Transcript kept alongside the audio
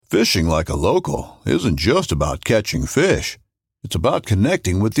Fishing like a local isn't just about catching fish. It's about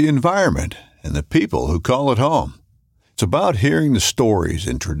connecting with the environment and the people who call it home. It's about hearing the stories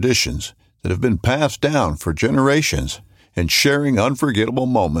and traditions that have been passed down for generations and sharing unforgettable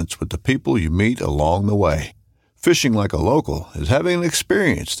moments with the people you meet along the way. Fishing like a local is having an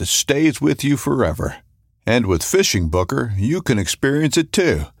experience that stays with you forever. And with Fishing Booker, you can experience it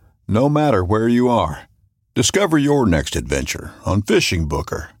too, no matter where you are. Discover your next adventure on Fishing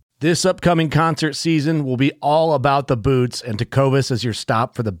Booker. This upcoming concert season will be all about the boots, and Tecovas is your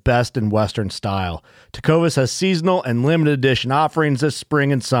stop for the best in Western style. Tecovas has seasonal and limited edition offerings this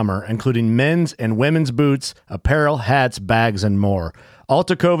spring and summer, including men's and women's boots, apparel, hats, bags, and more. All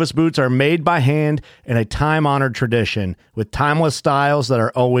Tecovas boots are made by hand in a time-honored tradition with timeless styles that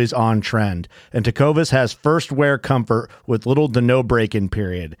are always on trend. And Tecovas has first wear comfort with little to no break-in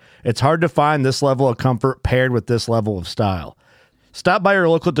period. It's hard to find this level of comfort paired with this level of style. Stop by your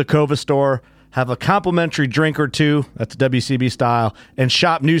local Tecovas store, have a complimentary drink or two, that's WCB style, and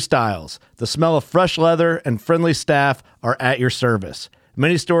shop new styles. The smell of fresh leather and friendly staff are at your service.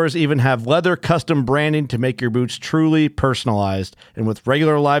 Many stores even have leather custom branding to make your boots truly personalized. And with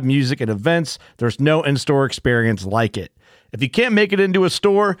regular live music and events, there's no in-store experience like it. If you can't make it into a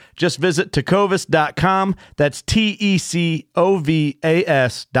store, just visit tecovas.com. That's TECOVAS.com.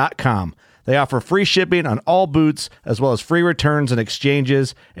 They offer free shipping on all boots, as well as free returns and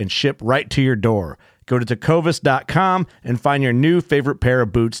exchanges, and ship right to your door. Go to tecovas.com and find your new favorite pair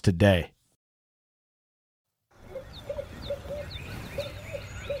of boots today.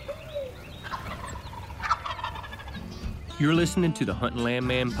 You're listening to the Hunting Land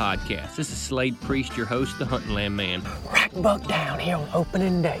Man podcast. This is Slade Priest, your host, the Hunting Land Man. Rack buck down here on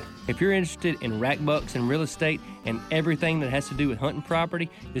opening day. If you're interested in rack bucks and real estate and everything that has to do with hunting property,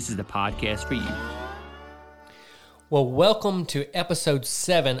 this is the podcast for you. Well, welcome to episode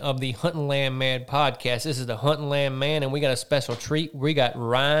 7 of the Hunting Land Man podcast. This is the Hunting Land Man, and we got a special treat. We got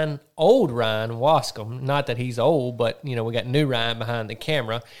Ryan, old Ryan Wascom. Not that he's old, but, we got new Ryan behind the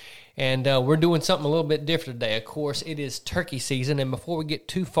camera. And we're doing something a little bit different today. Of course, it is turkey season, and before we get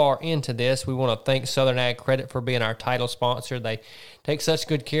too far into this, we want to thank Southern Ag Credit for being our title sponsor. They take such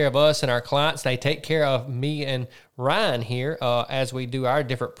good care of us and our clients. They take care of me and Ryan here as we do our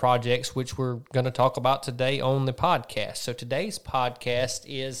different projects, which we're going to talk about today on the podcast. So today's podcast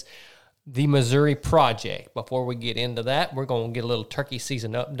is the Missouri Project. Before we get into that, we're going to get a little turkey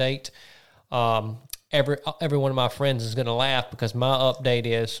season update. Every one of my friends is going to laugh because my update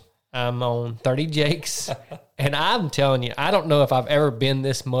is I'm on 30 Jakes, and I'm telling you, I don't know if I've ever been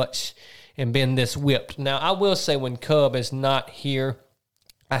this much and been this whipped. Now, I will say when Cub is not here,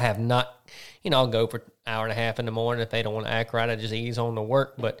 I have not, I'll go for an hour and a half in the morning. If they don't want to act right, I just ease on to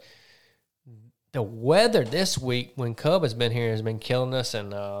work. But the weather this week when Cub has been here has been killing us,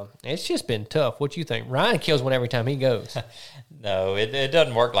 and it's just been tough. What you think? Ryan kills one every time he goes. No, it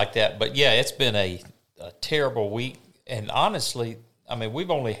doesn't work like that. But, yeah, it's been a terrible week, and honestly,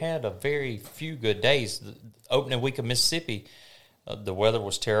 we've only had a very few good days. The opening week of Mississippi, the weather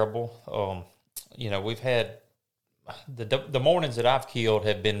was terrible. We've had the mornings that I've killed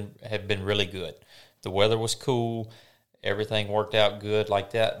have been really good. The weather was cool, everything worked out good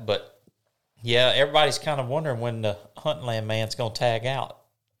like that. But yeah, everybody's kind of wondering when the Hunting Land Man's going to tag out.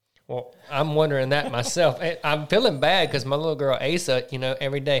 Well, I'm wondering that myself. I'm feeling bad because my little girl Asa,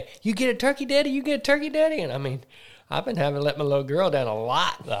 every day, you get a turkey, Daddy. You get a turkey, Daddy, and I've been having to let my little girl down a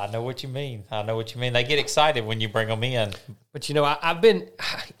lot. I know what you mean. They get excited when you bring them in. But, I've been,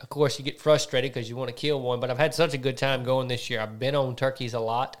 of course, you get frustrated because you want to kill one, but I've had such a good time going this year. I've been on turkeys a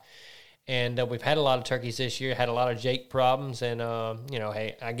lot, and we've had a lot of turkeys this year, had a lot of Jake problems, and,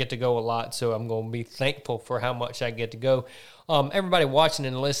 hey, I get to go a lot, so I'm going to be thankful for how much I get to go. Everybody watching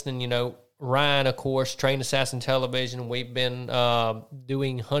and listening, Ryan, of course, Trained Assassin Television. We've been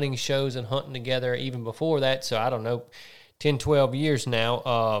doing hunting shows and hunting together even before that. So, I don't know, 10, 12 years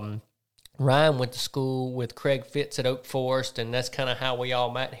now. Ryan went to school with Craig Fitz at Oak Forest, and that's kind of how we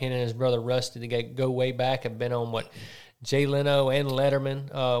all met. He and his brother Rusty, to go way back, have been on, Jay Leno and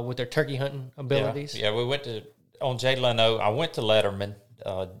Letterman with their turkey hunting abilities. Yeah, we went on Jay Leno. I went to Letterman,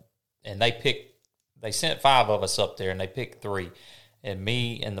 and they sent 5 of us up there, and they picked 3. And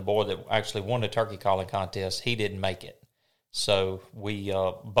me and the boy that actually won the turkey calling contest, he didn't make it. So we,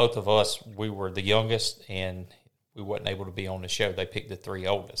 both of us, we were the youngest, and we wasn't able to be on the show. They picked the 3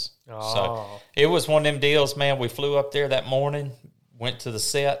 oldest. Oh. So it was one of them deals, man. We flew up there that morning, went to the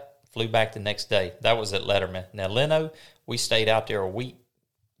set, flew back the next day. That was at Letterman. Now, Leno, we stayed out there a week.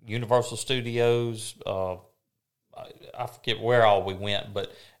 Universal Studios, I forget where all we went,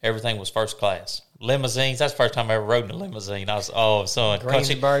 but everything was first class. Limousines, that's the first time I ever rode in a limousine. I was, oh, son.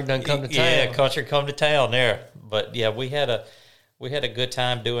 Greensburg done come to town. Yeah, country come to town there. But, yeah, we had a good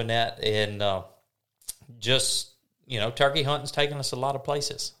time doing that. And just, turkey hunting's taken us a lot of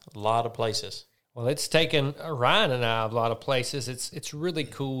places. Well, it's taken Ryan and I a lot of places. It's really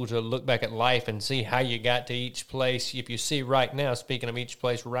cool to look back at life and see how you got to each place. If you see right now, speaking of each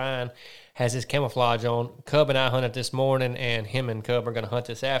place, Ryan has his camouflage on. Cub and I hunted this morning, and him and Cub are going to hunt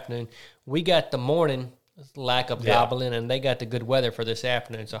this afternoon. We got the morning lack of gobbling, and they got the good weather for this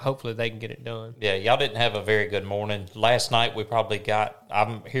afternoon, so hopefully they can get it done. Yeah, y'all didn't have a very good morning. Last night we probably got,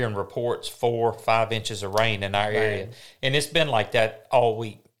 I'm hearing reports, 4 or 5 inches of rain in our area. And it's been like that all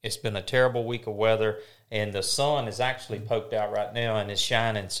week. It's been a terrible week of weather, and the sun is actually poked out right now and it's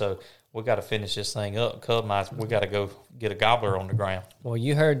shining, so we got to finish this thing up. Cub and I, we got to go get a gobbler on the ground. Well,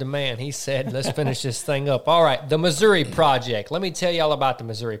 you heard the man. He said, let's finish this thing up. All right, the Missouri Project. Let me tell you all about the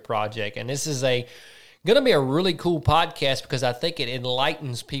Missouri Project, and this is going to be a really cool podcast because I think it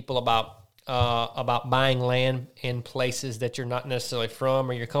enlightens people about buying land in places that you're not necessarily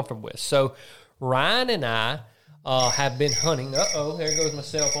from or you're comfortable with. So Ryan and I have been hunting. Uh-oh, there goes my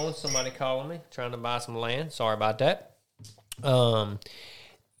cell phone. Somebody calling me, trying to buy some land. Sorry about that.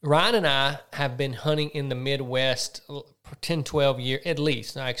 Ryan and I have been hunting in the Midwest for 10, 12 years, at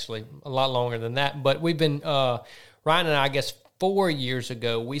least. Actually, a lot longer than that. But we've been, Ryan and I guess 4 years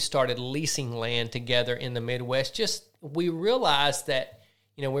ago, we started leasing land together in the Midwest. We realized that,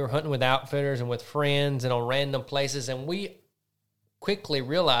 we were hunting with outfitters and with friends and on random places, and we quickly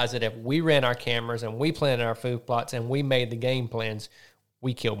realized that if we ran our cameras and we planted our food plots and we made the game plans,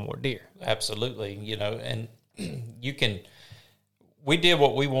 we killed more deer. Absolutely, and we did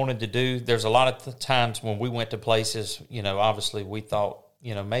what we wanted to do. There's a lot of times when we went to places, obviously we thought,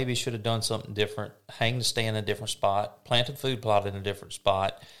 maybe should have done something different, hang the stand in a different spot, plant a food plot in a different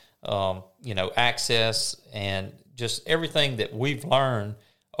spot, access and just everything that we've learned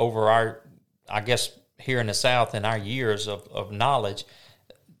over our, I guess, here in the South in our years of knowledge,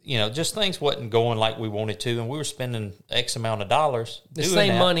 just things wasn't going like we wanted to, and we were spending X amount of dollars. The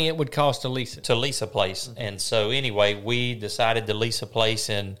same money it would cost to lease it. To lease a place. Mm-hmm. And so anyway, we decided to lease a place,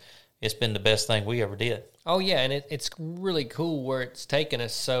 and it's been the best thing we ever did. Oh, yeah, and it's really cool where it's taken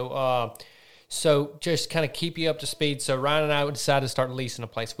us. So just kind of keep you up to speed. So Ryan and I decided to start leasing a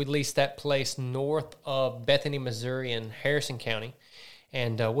place. We leased that place north of Bethany, Missouri in Harrison County,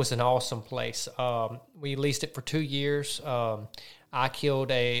 and was an awesome place. We leased it for 2 years. I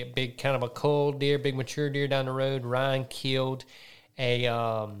killed a big kind of a cull deer, big mature deer down the road. Ryan killed a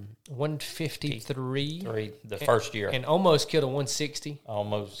 153 the first year, and almost killed a 160.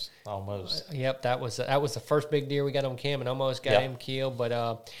 Almost. Yep, that was the first big deer we got on cam, and almost got him killed.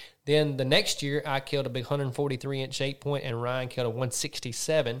 But then the next year, I killed a big 143-inch 8-point, and Ryan killed a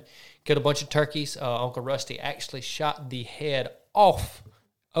 167. Killed a bunch of turkeys. Uncle Rusty actually shot the head off.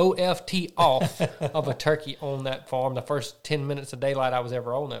 OFT off of a turkey on that farm. The first 10 minutes of daylight I was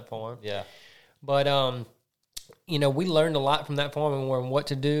ever on that farm. Yeah. But, we learned a lot from that farm and what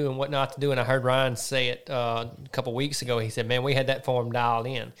to do and what not to do. And I heard Ryan say it a couple weeks ago. He said, man, we had that farm dialed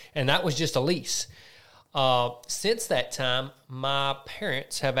in. And that was just a lease. Since that time, my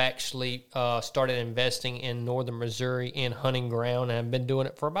parents have actually started investing in northern Missouri in hunting ground, and I've been doing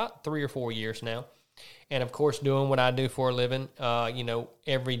it for about 3 or 4 years now. And, of course, doing what I do for a living,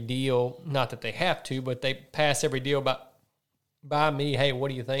 every deal, not that they have to, but they pass every deal by me, hey, what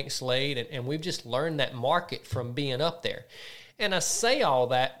do you think, Slade? And we've just learned that market from being up there. And I say all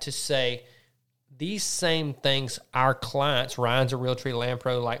that to say these same things our clients, Ryan's a Realtree Land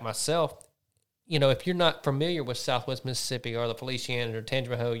Pro like myself, if you're not familiar with Southwest Mississippi or the Feliciana or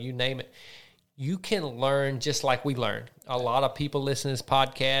Tangipahoa, you name it, you can learn just like we learned. A lot of people listen to this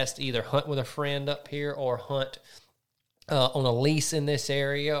podcast, either hunt with a friend up here or hunt on a lease in this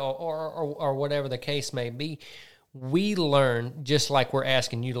area or whatever the case may be. We learn just like we're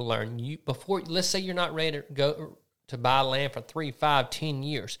asking you to learn. Let's say you're not ready to go to buy land for 3, 5, 10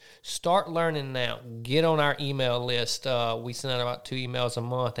 years. Start learning now. Get on our email list. We send out about 2 emails a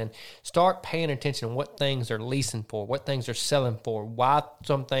month, and start paying attention to what things are leasing for, what things are selling for, why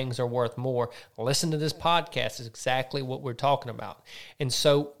some things are worth more. Listen to this podcast. Is exactly what we're talking about. And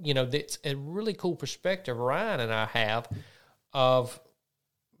so, it's a really cool perspective Ryan and I have of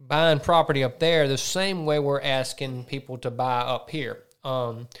buying property up there the same way we're asking people to buy up here.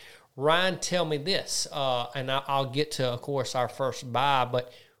 Ryan, tell me this, and I'll get to, of course, our first buy,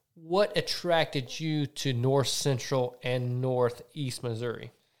 but what attracted you to North Central and Northeast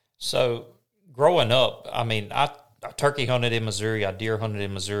Missouri? So, growing up, I turkey hunted in Missouri, I deer hunted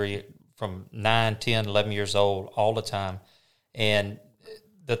in Missouri from 9, 10, 11 years old all the time. And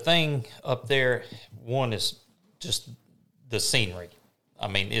the thing up there, one is just the scenery. I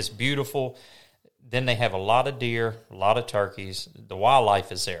mean, it's beautiful. Then they have a lot of deer, a lot of turkeys. The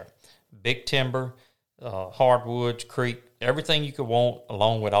wildlife is there. Big timber, hardwoods, creek, everything you could want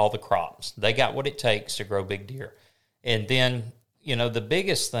along with all the crops. They got what it takes to grow big deer. And then, the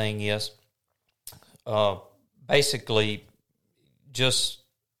biggest thing is basically just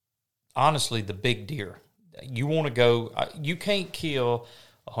honestly the big deer. You want to go, you can't kill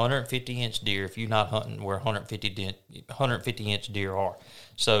 150-inch deer if you're not hunting where 150-inch deer are.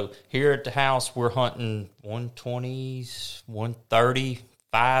 So here at the house, we're hunting 120s,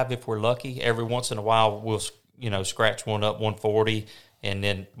 135 if we're lucky. Every once in a while, we'll scratch one up 140, and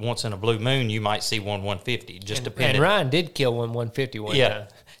then once in a blue moon, you might see 150. Just depending. And Ryan did kill 150 one time.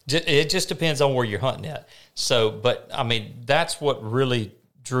 It just depends on where you're hunting at. So, but I mean, that's what really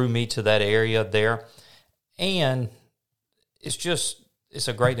drew me to that area there, and it's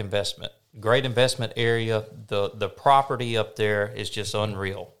a great investment. Great investment area. The property up there is just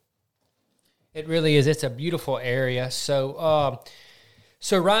unreal. It really is. It's a beautiful area. So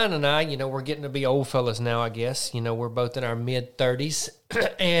Ryan and I, we're getting to be old fellas now, I guess. We're both in our mid-30s.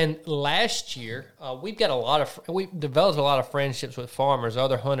 And last year, we've developed a lot of friendships with farmers,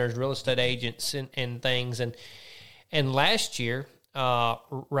 other hunters, real estate agents, and things. And last year,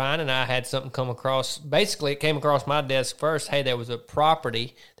 Ryan and I had something come across. Basically, it came across my desk first. Hey, there was a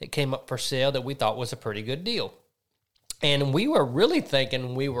property that came up for sale that we thought was a pretty good deal. And we were really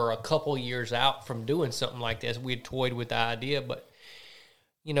thinking we were a couple years out from doing something like this. We had toyed with the idea, but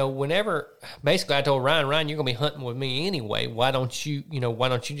basically I told Ryan, you're going to be hunting with me anyway. Why don't you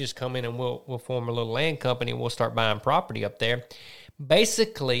just come in and we'll form a little land company and we'll start buying property up there.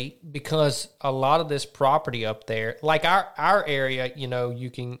 Basically, because a lot of this property up there, like our area,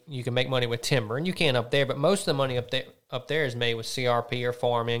 you can make money with timber, and you can up there, but most of the money up there is made with CRP or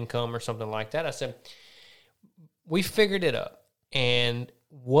farm income or something like that. I said, we figured it up, and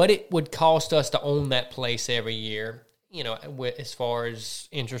what it would cost us to own that place every year, as far as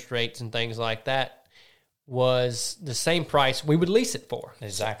interest rates and things like that, was the same price we would lease it for.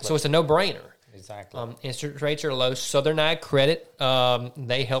 Exactly. So it's a no-brainer. Exactly. Interest rates are low. Southern Ag Credit,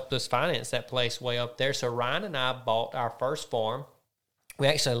 they helped us finance that place way up there. So Ryan and I bought our first farm. We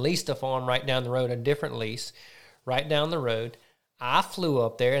actually leased a farm right down the road, a different lease, right down the road. I flew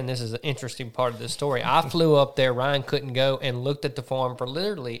up there, and this is an interesting part of the story. I flew up there. Ryan couldn't go, and looked at the farm for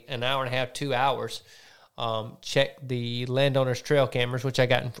literally an hour and a half, 2 hours. Checked the landowner's trail cameras, which I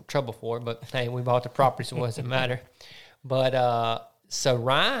got in trouble for, but hey, we bought the property, so it doesn't matter. But so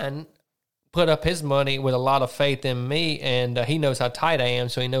Ryan put up his money with a lot of faith in me, and he knows how tight I am,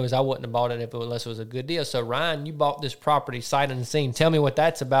 so he knows I wouldn't have bought it unless it was a good deal. So, Ryan, you bought this property sight unseen. Tell me what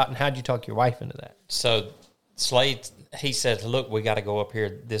that's about, and how'd you talk your wife into that? So, Slade, he said, look, we got to go up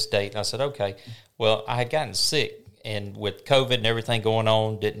here this date. And I said, okay. Well, I had gotten sick, and with COVID and everything going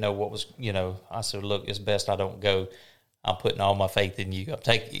on, didn't know what was, I said, look, it's best I don't go. I'm putting all my faith in you.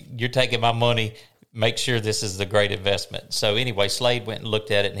 You're taking my money. Make sure this is the great investment. So anyway, Slade went and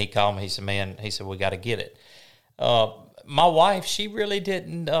looked at it, and he called me. He said, we got to get it. My wife, she really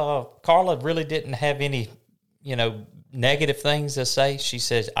didn't, Carla really didn't have any, negative things to say. She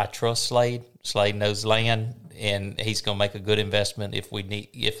says, I trust Slade. Slade knows land, and he's going to make a good investment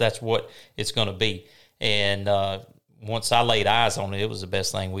if that's what it's going to be. And once I laid eyes on it, it was the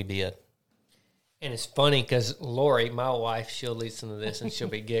best thing we did. And it's funny because Lori, my wife, she'll listen to this and she'll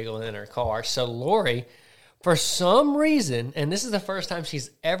be giggling in her car. So Lori, for some reason, and this is the first time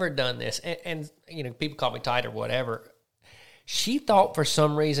she's ever done this, and people call me tight or whatever, she thought for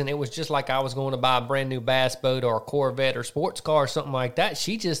some reason it was just like I was going to buy a brand new bass boat or a Corvette or sports car or something like that.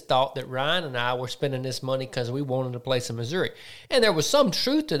 She just thought that Ryan and I were spending this money because we wanted to place in Missouri. And there was some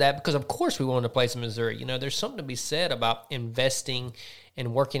truth to that because, of course, we wanted to place in Missouri. There's something to be said about investing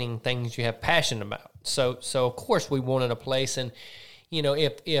and working in things you have passion about. So of course, we wanted a place. And,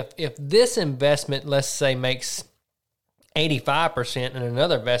 if this investment, let's say, makes 85% and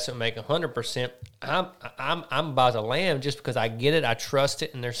another investment make 100%, I'm about to land just because I get it, I trust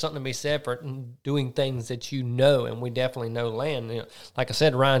it, and there's something to be said for doing things that and we definitely know land. Like I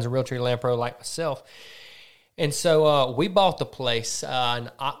said, Ryan's a Realtree Land Pro like myself. And so we bought the place in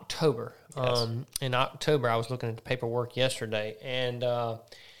October. Yes. In October, I was looking at the paperwork yesterday, and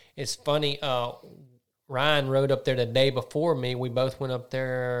it's funny, Ryan rode up there the day before me. We both went up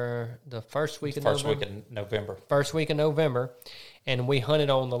there the first week of November. First week of November. And we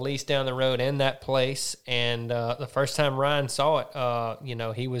hunted on the lease down the road in that place. And the first time Ryan saw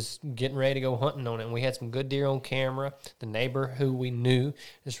it, he was getting ready to go hunting on it. And we had some good deer on camera. The neighbor who we knew,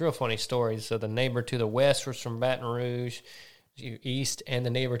 it's a real funny story. So the neighbor to the west was from Baton Rouge, east, and the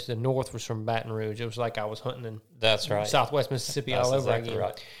neighbor to the north was from Baton Rouge. It was like I was hunting in That's right. Southwest Mississippi all over exactly again.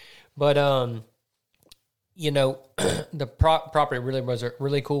 Right. But, the property really was a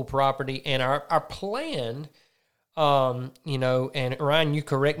really cool property. And our plan... and Ryan, you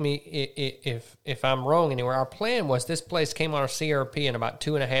correct me if I'm wrong anywhere. Our plan was this place came on our CRP in about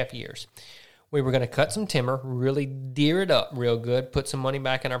 2.5 years. We were going to cut some timber, really deer it up real good, put some money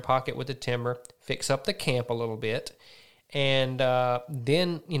back in our pocket with the timber, fix up the camp a little bit, and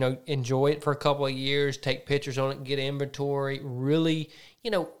then, enjoy it for a couple of years, take pictures on it, get inventory, really,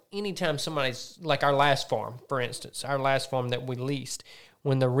 anytime somebody's, like our last farm, for instance, our last farm that we leased,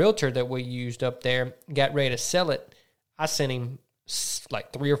 when the realtor that we used up there got ready to sell it, I sent him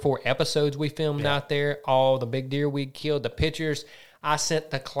like 3 or 4 episodes we filmed out there, all the big deer we killed, the pictures. I sent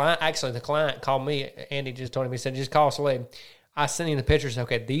the client, actually the client called me, Andy just told him, he said, just call Slade. I sent him the pictures,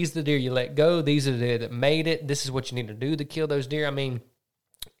 okay, these are the deer you let go, these are the deer that made it, this is what you need to do to kill those deer. I mean,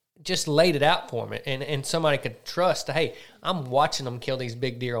 just laid it out for me, and somebody could trust, hey, I'm watching them kill these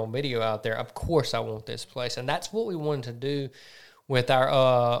big deer on video out there. Of course I want this place, and that's what we wanted to do with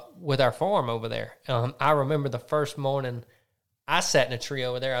our farm over there. I remember the first morning I sat in a tree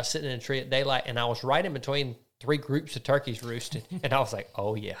over there. I was sitting in a tree at daylight, and I was right in between 3 groups of turkeys roosted. And I was like,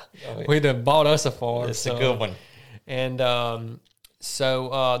 oh, yeah. We done bought us a farm. It's a good one. And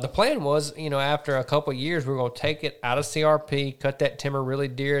so the plan was, after a couple of years, we were going to take it out of CRP, cut that timber, really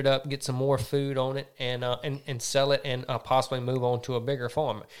deer it up, get some more food on it, and sell it, and possibly move on to a bigger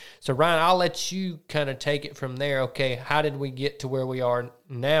farm. So, Ryan, I'll let you kind of take it from there. Okay, how did we get to where we are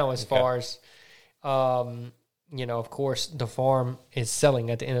now as far as, of course, the farm is selling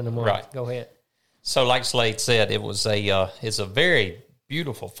at the end of the month. Right. Go ahead. So, like Slade said, it's a very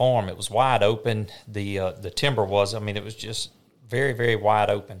beautiful farm. It was wide open. The timber was, it was just very, very wide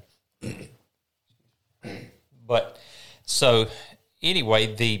open. But so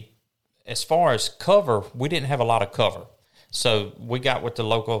anyway, as far as cover, we didn't have a lot of cover. So we got with the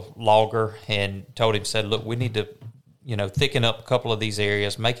local logger and told him, said, look, we need to, thicken up a couple of these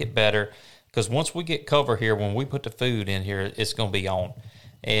areas, make it better. Because once we get cover here, when we put the food in here, it's going to be on.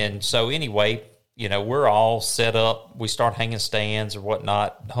 And so anyway, we're all set up. We start hanging stands or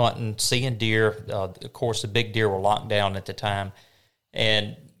whatnot, hunting, seeing deer. Of course, the big deer were locked down at the time.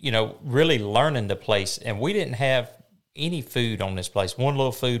 And, really learning the place. And we didn't have any food on this place. One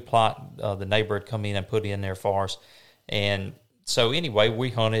little food plot the neighbor had come in and put in there for us. And so anyway,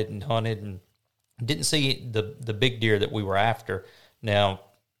 we hunted and didn't see the big deer that we were after. Now,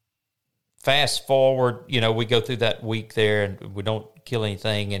 fast forward, we go through that week there and we don't kill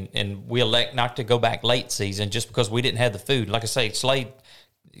anything, and we elect not to go back late season just because we didn't have the food. Like I say, Slade,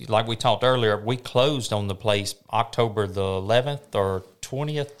 like we talked earlier, we closed on the place October the 11th or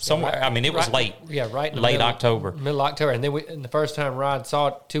 20th, somewhere. Yeah, it was late. Yeah, right. In late October. Middle October. And then the first time Rod saw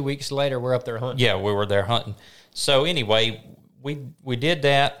it 2 weeks later, we're up there hunting. Yeah, we were there hunting. So anyway, we did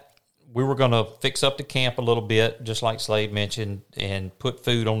that. We were going to fix up the camp a little bit, just like Slade mentioned, and put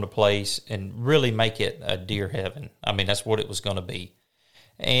food on the place and really make it a deer heaven. That's what it was going to be.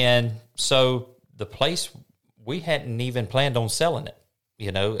 And so the place, we hadn't even planned on selling it.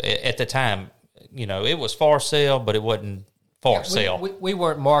 At the time, it was for sale, but it wasn't for sale. We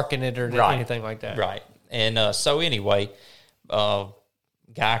weren't marketing it or anything like that. Right. And so anyway,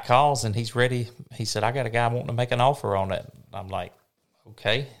 guy calls and he's ready. He said, I got a guy wanting to make an offer on it. I'm like,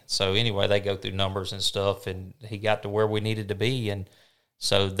 okay. So anyway, they go through numbers and stuff, and he got to where we needed to be. And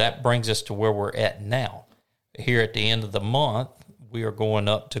so that brings us to where we're at now. Here at the end of the month, we are going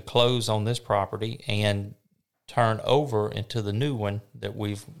up to close on this property and turn over into the new one that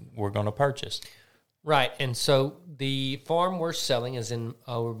we're going to purchase. Right. And so the farm we're selling is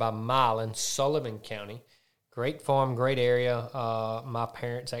over by Milan, Sullivan County. Great farm, great area. My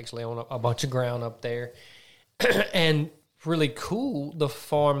parents actually own a bunch of ground up there. And really cool, the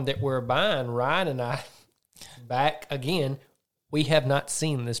farm that we're buying, Ryan and I, back again, we have not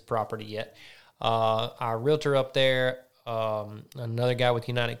seen this property yet. Our realtor up there, another guy with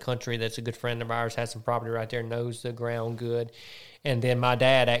United Country that's a good friend of ours, has some property right there, knows the ground good. And then my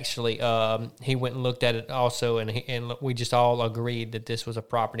dad actually, he went and looked at it also, and we just all agreed that this was a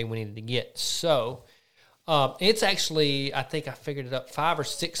property we needed to get. So it's actually, I think I figured it up, 5 or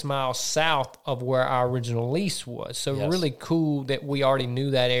 6 miles south of where our original lease was. So yes. Really cool that we already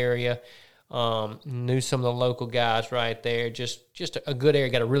knew that area. Knew some of the local guys right there. Just a good area.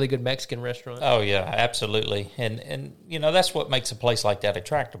 Got a really good Mexican restaurant. Oh yeah, absolutely. And you know, that's what makes a place like that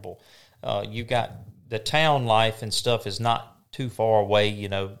attractable. You got the town life and stuff is not too far away. You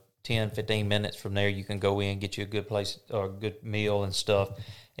know, 10, 15 minutes from there, you can go in, get you a good place or a good meal and stuff.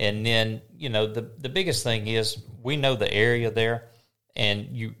 And then, you know, the biggest thing is we know the area there, and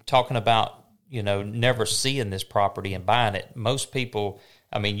you talking about, you know, never seeing this property and buying it. Most people,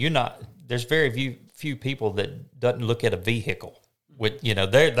 I mean, there's very few people that doesn't look at a vehicle with, you know,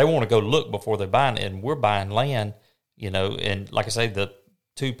 they want to go look before they're buying it, and we're buying land, you know, and like I say, the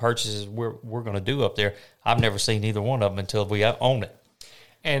 2 purchases we're going to do up there, I've never seen either one of them until we own it.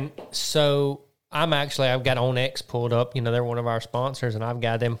 And so I've got OnX pulled up. You know, they're one of our sponsors, and I've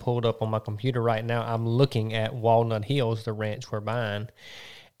got them pulled up on my computer right now. I'm looking at Walnut Hills, the ranch we're buying,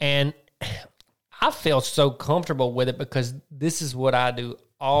 and I feel so comfortable with it because this is what I do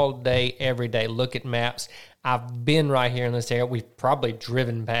all day, every day. Look at maps. I've been right here in this area. We've probably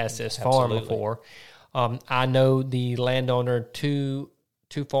driven past this farm before. I know the landowner two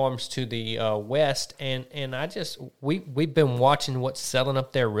farms to the west, and we've been watching what's selling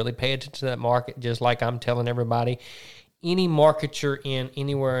up there. Really pay attention to that market, just like I'm telling everybody. Any market you're in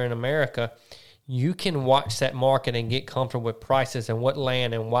anywhere in America, you can watch that market and get comfortable with prices and what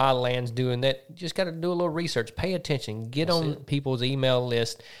land and why land's doing that. You just got to do a little research, pay attention, get on people's email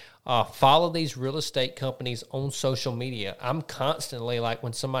list, follow these real estate companies on social media. I'm constantly, like,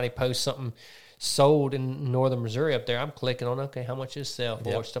 when somebody posts something sold in northern Missouri up there, I'm clicking on, okay, how much is sell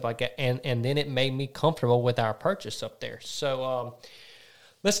for, stuff like that. And then it made me comfortable with our purchase up there. So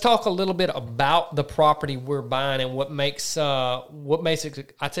let's talk a little bit about the property we're buying and what makes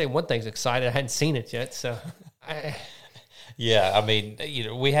it, I'd say one thing's exciting. I hadn't seen it yet. So yeah, I mean, you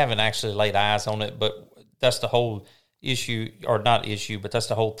know, we haven't actually laid eyes on it, but that's the whole issue, or not issue, but that's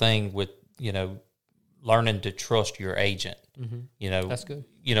the whole thing with, you know, learning to trust your agent. You know, that's good.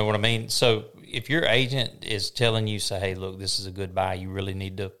 You know what I mean? So if your agent is telling you, say, hey, look, this is a good buy, you really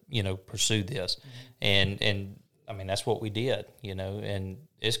need to, you know, pursue this. And I mean, that's what we did, you know, and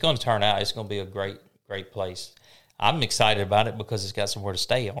it's going to turn out, it's going to be a great place. I'm excited about it because it's got somewhere to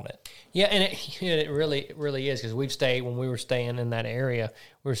stay on it. Yeah, and it really is, because when we were staying in that area,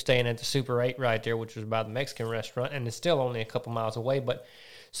 we were staying at the Super 8 right there, which was by the Mexican restaurant, and it's still only a couple miles away, but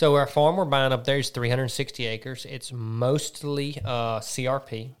so our farm we're buying up there is 360 acres. It's mostly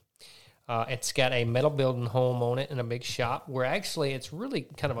CRP. It's got a metal building home on it and a big shop. It's really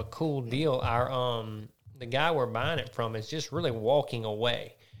kind of a cool deal. Our the guy we're buying it from is just really walking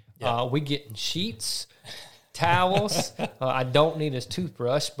away. Yeah. We getting sheets, towels. I don't need his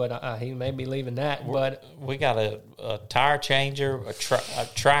toothbrush, but he may be leaving that. But we got a tire changer, a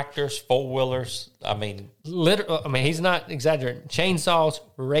tractors, 4-wheelers. I mean, he's not exaggerating. Chainsaws,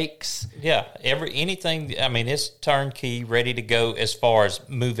 rakes. Yeah, anything. I mean, it's turnkey, ready to go as far as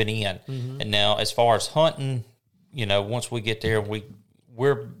moving in. And now, as far as hunting, you know, once we get there, we've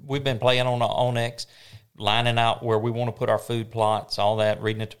been playing on the OnX, lining out where we want to put our food plots, all that,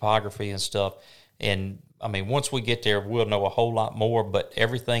 reading the topography and stuff. And I mean, once we get there, we'll know a whole lot more, but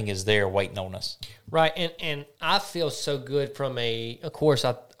everything is there waiting on us. Right, and I feel so good of course,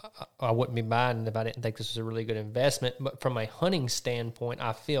 I wouldn't be buying it if I didn't think this was a really good investment, but from a hunting standpoint,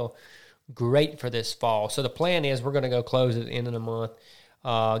 I feel great for this fall. So the plan is we're going to go close at the end of the month,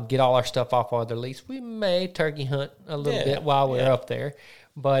 get all our stuff off our other lease. We may turkey hunt a little bit while we're up there.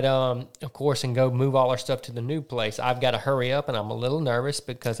 But, of course, and go move all our stuff to the new place. I've got to hurry up, and I'm a little nervous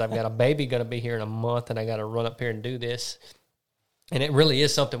because I've got a baby going to be here in a month, and I got to run up here and do this. And it really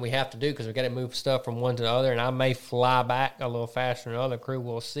is something we have to do because we've got to move stuff from one to the other, and I may fly back a little faster than the other crew.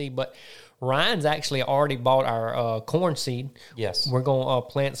 We'll see. But Ryan's actually already bought our corn seed. Yes. We're going to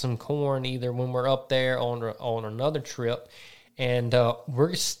plant some corn either when we're up there on another trip, and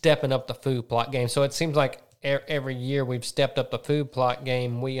we're stepping up the food plot game. So it seems like every year we've stepped up the food plot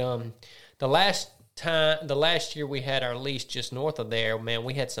game. We the last year we had our lease just north of there, man,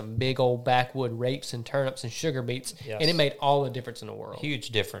 we had some big old backwood rapes and turnips and sugar beets, and it made all the difference in the world. Huge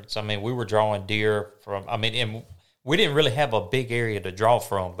difference. I mean, we were drawing deer from, and we didn't really have a big area to draw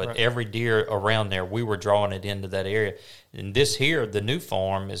from, but every deer around there, we were drawing it into that area. And this here, the new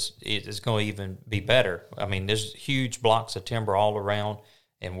farm is going to even be better. I mean, there's huge blocks of timber all around.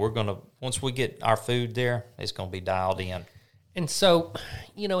 And we're going to, once we get our food there, it's going to be dialed in. And so,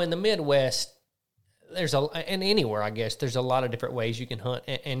 you know, in the Midwest, and anywhere, I guess, there's a lot of different ways you can hunt.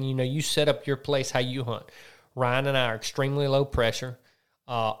 And you know, you set up your place how you hunt. Ryan and I are extremely low pressure.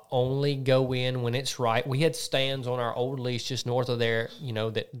 Only go in when it's right. We had stands on our old lease just north of there, you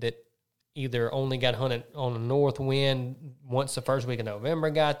know, that either only got hunted on the north wind once the first week of November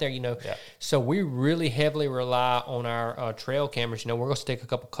got there, So we really heavily rely on our trail cameras. We're going to stick a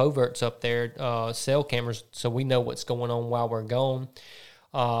couple coverts up there, cell cameras, so we know what's going on while we're gone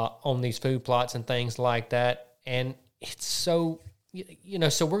on these food plots and things like that. And it's so,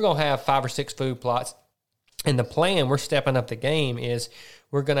 so we're going to have 5 or 6 food plots. And the plan, we're stepping up the game, is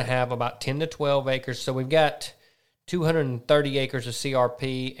we're going to have about 10 to 12 acres. So we've got 230 acres of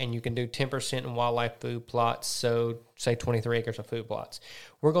CRP, and you can do 10% in wildlife food plots, so say 23 acres of food plots.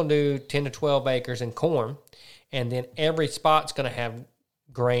 We're going to do 10 to 12 acres in corn, and then every spot's going to have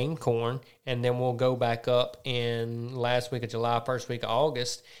grain, corn, and then we'll go back up in last week of July, first week of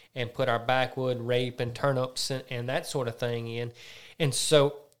August, and put our backwood, rape, and turnips and that sort of thing in. And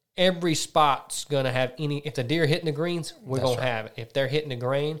so every spot's going to have if the deer hitting the greens, we're going to have it. If they're hitting the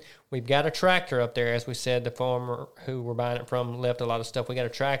grain, we've got a tractor up there. As we said, the farmer who we're buying it from left a lot of stuff. We got a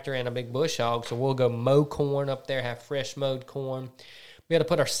tractor and a big bush hog, so we'll go mow corn up there, have fresh mowed corn. We got to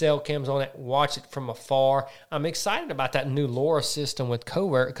put our cell cams on it, watch it from afar. I'm excited about that new LoRa system with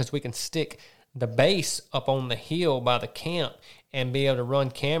Covert because we can stick the base up on the hill by the camp and be able to run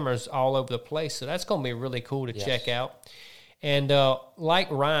cameras all over the place. So that's going to be really cool to check out. And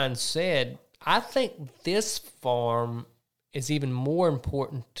like Ryan said, I think this farm is even more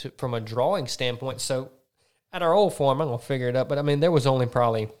important from a drawing standpoint. So at our old farm, I'm going to figure it up, but I mean, there was only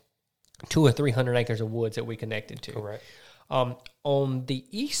probably 200 or 300 acres of woods that we connected to. Correct. On the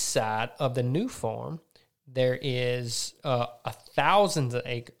east side of the new farm, there is 1,000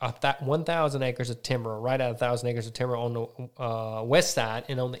 acres of timber, right at 1,000 acres of timber on the west side,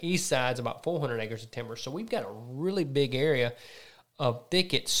 and on the east side is about 400 acres of timber. So we've got a really big area of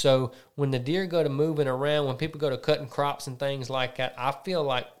thickets. So when the deer go to moving around, when people go to cutting crops and things like that, I feel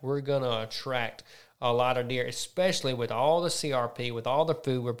like we're going to attract a lot of deer, especially with all the CRP, with all the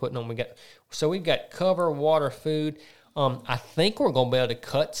food we're putting on. We've got cover, water, food. I think we're going to be able to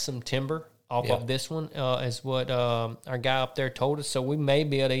cut some timber off of this one, is what our guy up there told us. So we may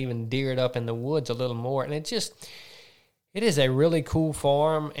be able to even deer it up in the woods a little more. And it is a really cool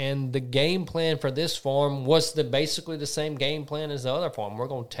farm. And the game plan for this farm was basically the same game plan as the other farm. We're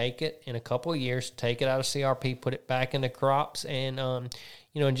going to take it in a couple of years, take it out of CRP, put it back into crops, and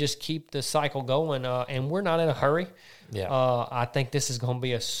and just keep the cycle going. And we're not in a hurry. Yeah. I think this is going to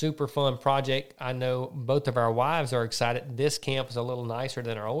be a super fun project. I know both of our wives are excited. This camp is a little nicer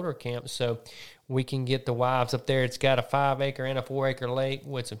than our older camp, so we can get the wives up there. It's got a 5-acre and a 4-acre lake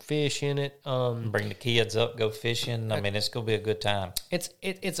with some fish in it. Bring the kids up, go fishing. I mean, it's going to be a good time.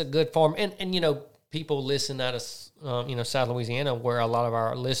 It's a good farm. And people listen out of, South Louisiana, where a lot of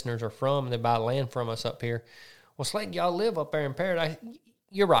our listeners are from, and they buy land from us up here. Well, Slade, y'all live up there in Paradise.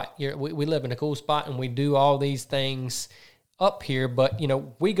 You're right. We live in a cool spot, and we do all these things up here. But,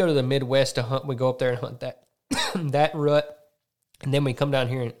 we go to the Midwest to hunt. We go up there and hunt that rut, and then we come down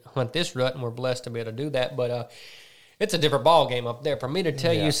here and hunt this rut, and we're blessed to be able to do that. But it's a different ball game up there. For me to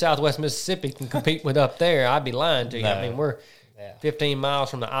tell you Southwest Mississippi can compete with up there, I'd be lying to you. No. I mean, we're 15 miles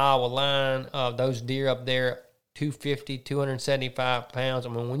from the Iowa line. Those deer up there, 250, 275 pounds. I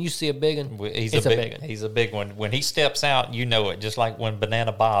mean, when you see a big one, it's a big one. He's a big one. When he steps out, you know it. Just like when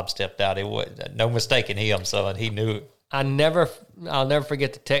Banana Bob stepped out, it was no mistaking him, son. He knew it. I'll never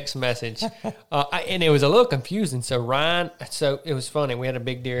forget the text message. And it was a little confusing. So it was funny. We had a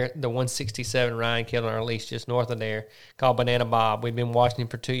big deer, the 167 Ryan killed on our lease just north of there, called Banana Bob. We've been watching him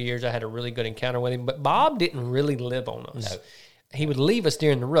for 2 years. I had a really good encounter with him. But Bob didn't really live on us. No. He would leave us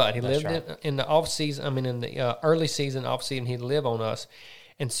during the rut. He lived in the off season. I mean, in the early season, off season, he'd live on us.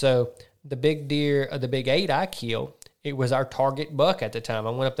 And so the big deer, the big 8 I killed, it was our target buck at the time. I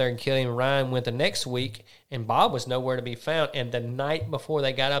went up there and killed him. Ryan went the next week, and Bob was nowhere to be found. And the night before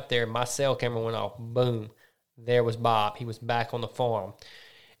they got up there, my cell camera went off. Boom. There was Bob. He was back on the farm.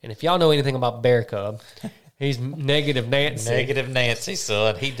 And if y'all know anything about bear cub, he's Negative Nancy. Negative Nancy,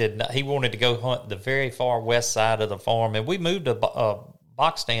 son. He did not. He wanted to go hunt the very far west side of the farm, and we moved a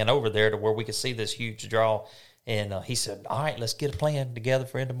box stand over there to where we could see this huge draw. And he said, "All right, let's get a plan together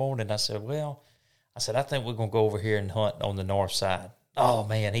for in the morning." I said, I think we're going to go over here and hunt on the north side. Oh,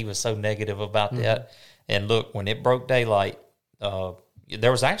 man, he was so negative about that. And look, when it broke daylight,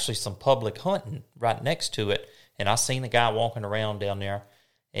 there was actually some public hunting right next to it, and I seen a guy walking around down there.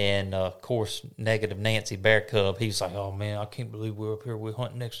 And, of course, Negative Nancy Bear Cub, he's like, "Oh, man, I can't believe we're up here. We're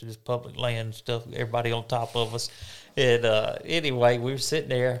hunting next to this public land and stuff. Everybody on top of us." And anyway, we were sitting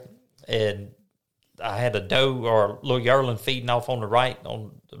there, and I had a doe or a little yearling feeding off on the right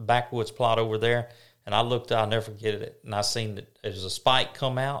on the backwoods plot over there. And I looked, I'll never forget it, and I seen that there was a spike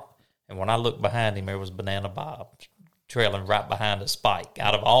come out. And when I looked behind him, there was Banana Bob trailing right behind a spike.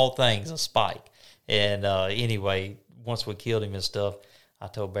 Out of all things, a spike. And anyway, once we killed him and stuff, I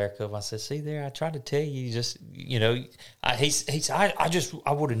told Bear Cub, I said, see there, I tried to tell you, just, you know, he said,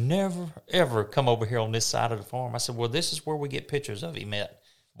 I would have never, ever come over here on this side of the farm. I said, well, this is where we get pictures of him at.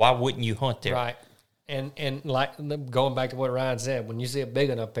 Why wouldn't you hunt there? Right. And like going back to what Ryan said, when you see a big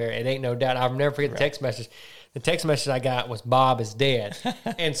one up there, it ain't no doubt. I'll never forget the text message. The text message I got was Bob is dead.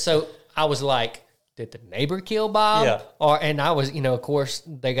 And so I was like, did the neighbor kill Bob? Yeah. And I was, you know, of course,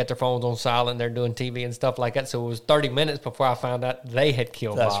 they got their phones on silent. They're doing TV and stuff like that. So it was 30 minutes before I found out they had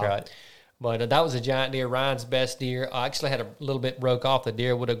killed Bob. That's right. But that was a giant deer, Ryan's best deer. I actually had a little bit broke off. The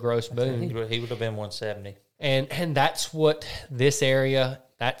deer would have grossed Boone. He would have been 170. And that's what this area,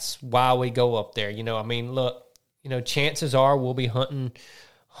 that's why we go up there. You know, I mean, look, you know, chances are we'll be hunting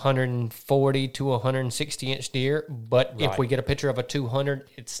 140 to 160 inch deer. But if we get a picture of a 200,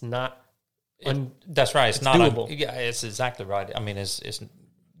 it's not. That's right. It's not doable. Yeah, it's exactly right. I mean, it's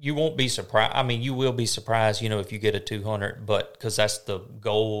you won't be surprised. I mean, you will be surprised, you know, if you get a 200, but because that's the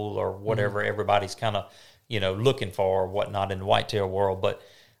goal or whatever everybody's kind of, you know, looking for or whatnot in the whitetail world. But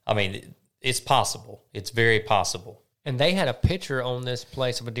I mean, it's possible. It's very possible. And they had a picture on this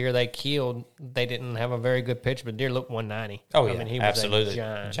place of a deer they killed. They didn't have a very good picture, but the deer looked 190. Oh yeah, I mean, he was absolutely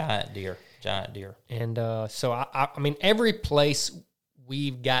a giant deer. And so I mean, every place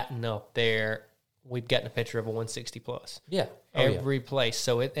we've gotten up there, we've gotten a picture of a 160 plus. Yeah, every place.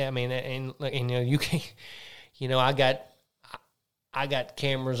 So it, I mean, and you know, you can, you know, I got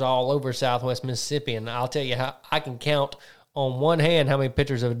cameras all over Southwest Mississippi, and I'll tell you how I can count on one hand how many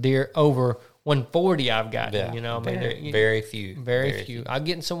pictures of a deer over 140 I've gotten. Yeah, you know, I mean, very few. Very few. I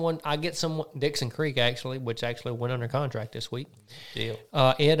get someone Dixon Creek actually, which actually went under contract this week. Deal.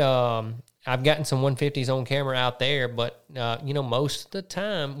 I've gotten some 150s on camera out there, but, you know, most of the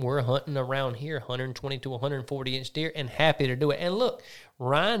time we're hunting around here, 120 to 140 inch deer, and happy to do it. And look,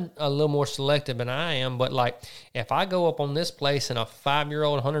 Ryan a little more selective than I am, but like if I go up on this place and a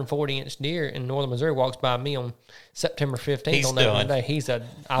 5-year-old 140 inch deer in northern Missouri walks by me on September 15th on that one day,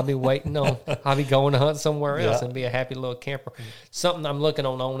 I'll be waiting on, I'll be going to hunt somewhere else and be a happy little camper. Something I'm looking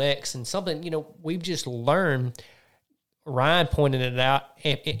on X, and something, you know, we've just learned. Ryan pointed it out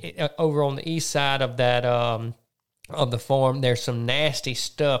over on the east side of that of the farm. There's some nasty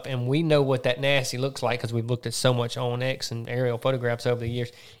stuff, and we know what that nasty looks like because we've looked at so much on X and aerial photographs over the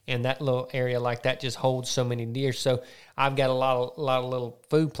years. And that little area like that just holds so many deer. So I've got a lot of little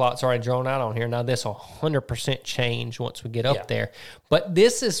food plots already drawn out on here. Now this will 100% change once we get up there. But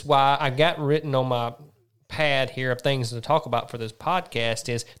this is why I got written on my pad here of things to talk about for this podcast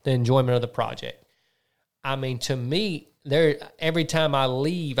is the enjoyment of the project. I mean, to me, every time I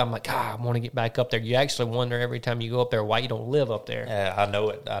leave, I'm like, I want to get back up there. You actually wonder every time you go up there why you don't live up there. Yeah, I know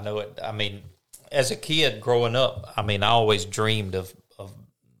it. I mean, as a kid growing up, I mean, I always dreamed of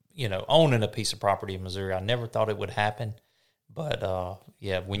you know, owning a piece of property in Missouri. I never thought it would happen, but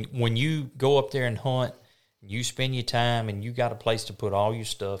yeah, when you go up there and hunt, you spend your time and you got a place to put all your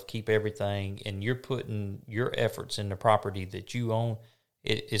stuff, keep everything, and you're putting your efforts in the property that you own.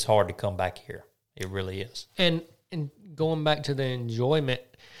 It's hard to come back here. It really is. And going back to the enjoyment,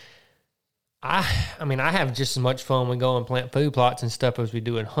 I mean, I have just as much fun when we go and plant food plots and stuff as we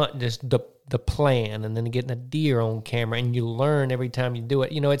do and hunt. Just the plan, and then getting a deer on camera, and you learn every time you do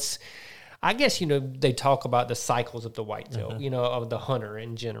it. You know, it's, I guess, you know, they talk about the cycles of the whitetail, you know, of the hunter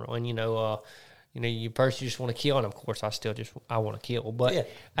in general, and you know, you first you just want to kill, and of course, I want to kill, but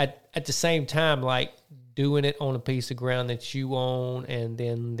at the same time, like doing it on a piece of ground that you own, and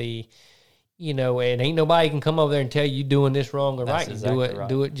then you know, and ain't nobody can come over there and tell you doing this wrong or right. Exactly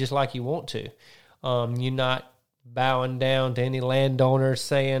Do it just like you want to. You're not bowing down to any landowner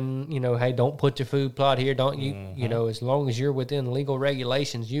saying, you know, hey, don't put your food plot here. Don't you? You know, as long as you're within legal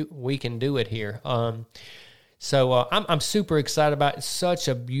regulations, we can do it here. So I'm super excited about it. It's such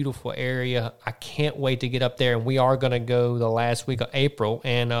a beautiful area. I can't wait to get up there, and we are going to go the last week of April,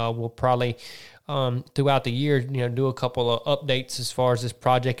 and we'll probably throughout the year, you know, do a couple of updates as far as this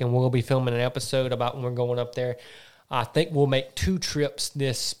project, and we'll be filming an episode about when we're going up there. I think we'll make 2 trips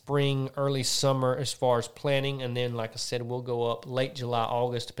this spring, early summer as far as planning, and then, like I said, we'll go up late July,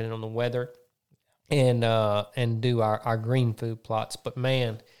 August, depending on the weather, and do our green food plots. But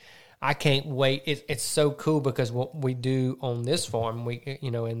man, I can't wait. It's so cool because what we do on this farm, we,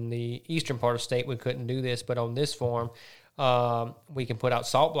 you know, in the eastern part of the state, we couldn't do this, but on this farm, we can put out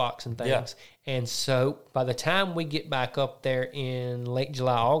salt blocks and things. Yeah. And so by the time we get back up there in late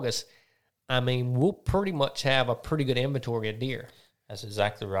July, August, I mean, we'll pretty much have a pretty good inventory of deer. That's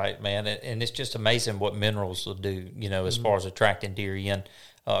exactly right, man. And it's just amazing what minerals will do, you know, as far as attracting deer in.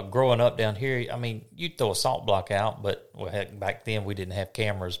 Growing up down here, I mean, you'd throw a salt block out, but well, heck, back then we didn't have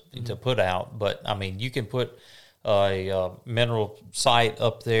cameras to put out. But I mean, you can put a mineral site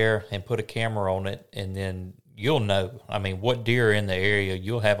up there and put a camera on it, and then you'll know. I mean, what deer are in the area,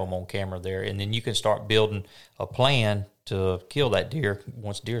 you'll have them on camera there, and then you can start building a plan to kill that deer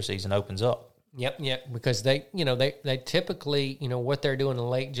once deer season opens up. Yep, because they typically, what they're doing in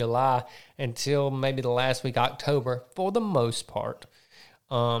late July until maybe the last week, October, for the most part.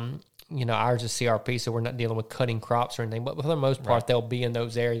 Ours is CRP, so we're not dealing with cutting crops or anything, but for the most part, they'll be in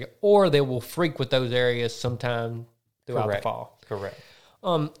those areas, or they will frequent those areas sometime throughout the fall. Correct.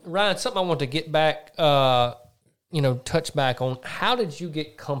 Ryan, something I want to get back, touch back on. How did you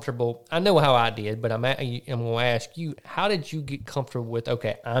get comfortable? I know how I did, but I'm going to ask you, how did you get comfortable with,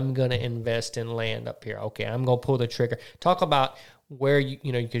 okay, I'm going to invest in land up here. Okay, I'm going to pull the trigger. Talk about where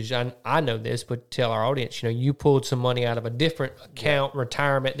because I know this, but tell our audience, you pulled some money out of a different account,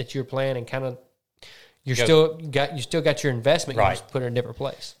 retirement that you're planning, kind of, you still got your investment, you just put it in a different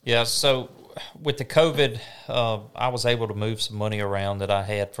place. Yeah. So with the COVID, I was able to move some money around that I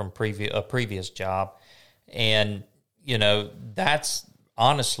had from a previous job. And, that's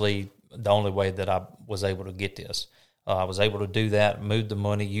honestly the only way that I was able to get this. I was able to do that, move the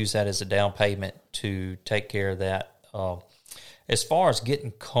money, use that as a down payment to take care of that. As far as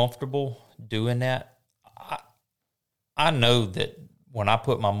getting comfortable doing that, I know that when I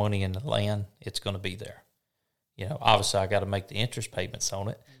put my money in the land, it's going to be there. Obviously I got to make the interest payments on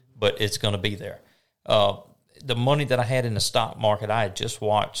it, but it's going to be there. The money that I had in the stock market, I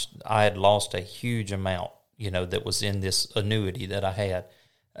had lost a huge amount, that was in this annuity that I had.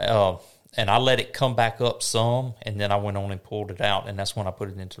 And I let it come back up some, and then I went on and pulled it out, and that's when I put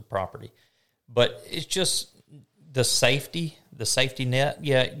it into the property. But it's just the safety net.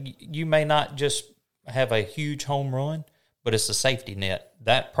 Yeah, you may not just have a huge home run, but it's a safety net.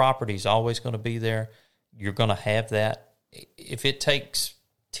 That property is always going to be there. You're going to have that. If it takes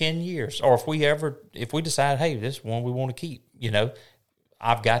 10 years, or if we decide, hey, this is one we want to keep,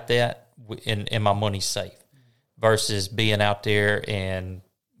 I've got that and my money's safe, versus being out there and,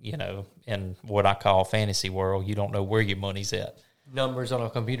 in what I call fantasy world, you don't know where your money's at. Numbers on a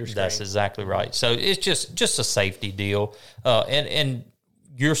computer screen. That's exactly right. So it's just a safety deal. And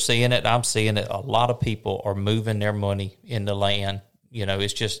you're seeing it, I'm seeing it. A lot of people are moving their money in the land.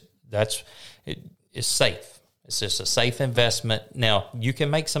 It's just, it's safe. It's just a safe investment. Now, you can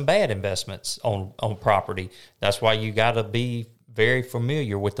make some bad investments on property. That's why you got to be very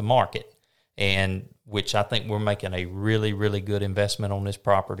familiar with the market, and which I think we're making a really, really good investment on this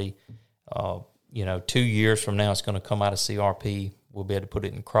property. 2 years from now, it's going to come out of CRP. We'll be able to put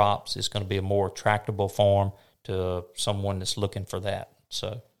it in crops. It's going to be a more attractable farm to someone that's looking for that.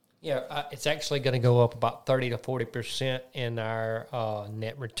 So, yeah, it's actually going to go up about 30 to 40% in our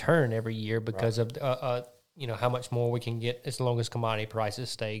net return every year because of how much more we can get as long as commodity prices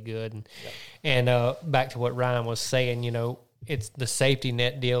stay good. And back to what Ryan was saying, it's the safety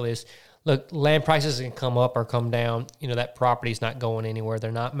net deal is, look, land prices can come up or come down. That property's not going anywhere.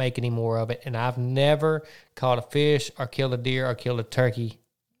 They're not making any more of it. And I've never caught a fish or killed a deer or killed a turkey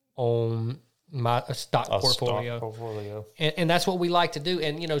on my stock portfolio. And that's what we like to do.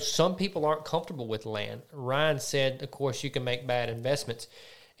 And, some people aren't comfortable with land. Ryan said, of course, you can make bad investments.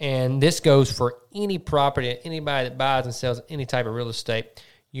 And this goes for any property, anybody that buys and sells any type of real estate.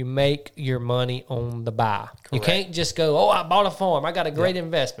 You make your money on the buy. Correct. You can't just go, I bought a farm. I got a great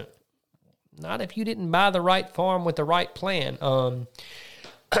investment. Not if you didn't buy the right farm with the right plan.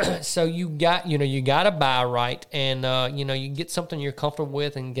 So you got to buy right, and you can get something you're comfortable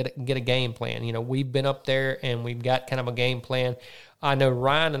with and get a game plan. We've been up there and we've got kind of a game plan. I know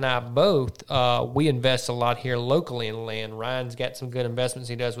Ryan and I both, we invest a lot here locally in land. Ryan's got some good investments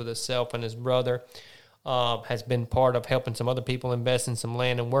he does with himself, and his brother has been part of helping some other people invest in some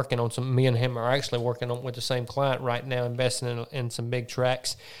land and working on some. Me and him are actually working on with the same client right now, investing in some big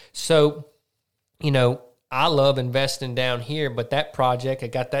tracts. So, I love investing down here, but that project, I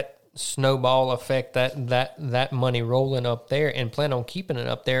got that snowball effect, that money rolling up there, and plan on keeping it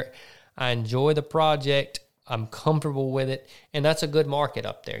up there. I enjoy the project. I'm comfortable with it, and that's a good market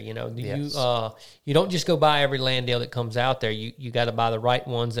up there. Yes. You don't just go buy every land deal that comes out there. You got to buy the right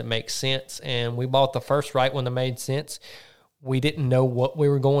ones that make sense. And we bought the first right one that made sense. We didn't know what we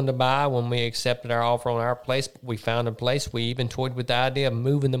were going to buy when we accepted our offer on our place, but we found a place. We even toyed with the idea of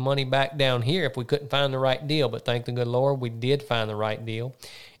moving the money back down here if we couldn't find the right deal. But thank the good Lord, we did find the right deal.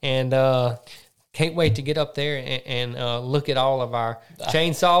 And can't wait to get up there and look at all of our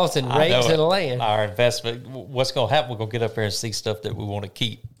chainsaws and rakes and land. Our investment, what's going to happen, we're going to get up there and see stuff that we want to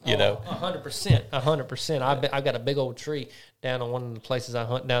keep. you know. 100%. I've got a big old tree down on one of the places I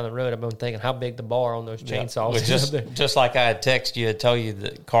hunt down the road. I've been thinking how big the bar on those chainsaws is. Just like I had texted you and told you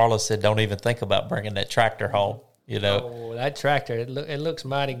that Carla said, don't even think about bringing that tractor home, you know. Oh, that tractor, it looks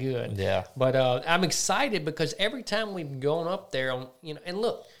mighty good. Yeah. But I'm excited because every time we've gone up there, and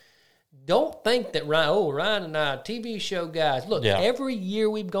look, don't think that Ryan and I, TV show guys. Look, every year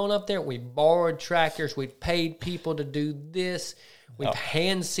we've gone up there, we've borrowed tractors, we've paid people to do this, we've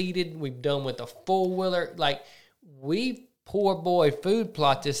hand seeded, we've done with a 4-wheeler. Like, we poor boy food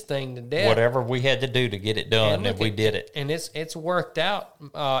plot this thing to death. Whatever we had to do to get it done, and we did it. And it's worked out.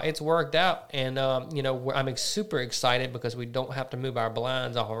 It's worked out. And, I'm super excited because we don't have to move our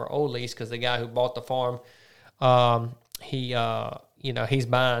blinds off of our old lease because the guy who bought the farm, he's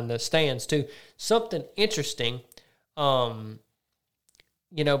buying the stands too. Something interesting,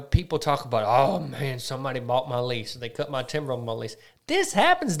 people talk about, oh man, somebody bought my lease. They cut my timber on my lease. This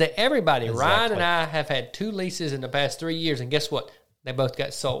happens to everybody. Exactly. Ryan and I have had 2 leases in the past 3 years, and guess what? They both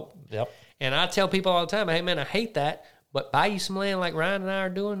got sold. Yep. And I tell people all the time, hey man, I hate that, but buy you some land like Ryan and I are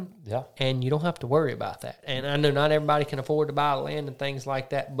doing, and you don't have to worry about that. And I know not everybody can afford to buy land and things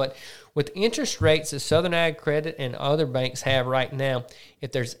like that, but with interest rates that Southern Ag Credit and other banks have right now,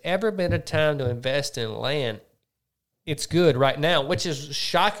 if there's ever been a time to invest in land, it's good right now, which is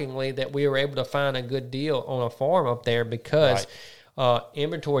shockingly that we were able to find a good deal on a farm up there because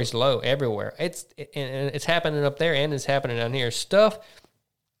inventory's low everywhere. It's happening up there and it's happening down here. Stuff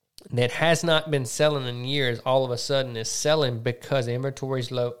that has not been selling in years all of a sudden is selling because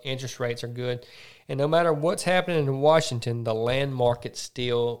inventory's low, interest rates are good. And no matter what's happening in Washington, the land market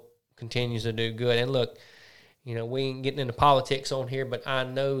still continues to do good. And look, we ain't getting into politics on here, but I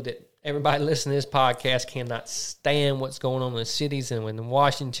know that everybody listening to this podcast cannot stand what's going on in the cities and in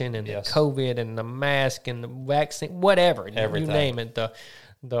Washington and the COVID and the mask and the vaccine, whatever. Everything. You name it.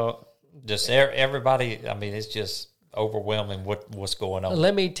 Just everybody, I mean, it's just overwhelming what's going on.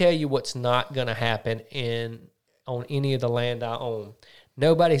 Let me tell you what's not going to happen on any of the land I own.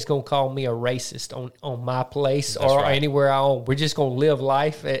 Nobody's going to call me a racist on my place anywhere I own. We're just going to live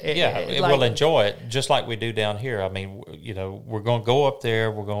life. We'll enjoy it just like we do down here. I mean, we're going to go up there.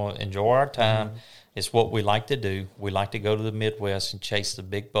 We're going to enjoy our time. Mm-hmm. It's what we like to do. We like to go to the Midwest and chase the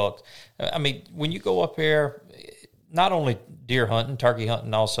big bucks. I mean, when you go up here, not only deer hunting, turkey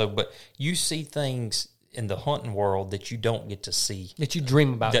hunting also, but you see things in the hunting world that you don't get to see. That you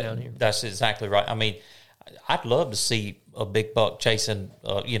dream about down here. That's exactly right. I mean, I'd love to see a big buck chasing,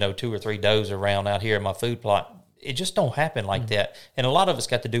 2 or 3 does around out here in my food plot. It just don't happen like that. And a lot of it's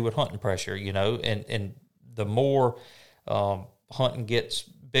got to do with hunting pressure, and the more hunting gets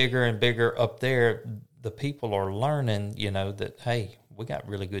bigger and bigger up there, the people are learning, that, hey, we got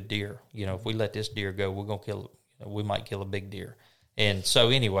really good deer. If we let this deer go, we're going to kill, we might kill a big deer. And so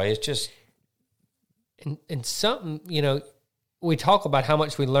anyway, it's just. And something, we talk about how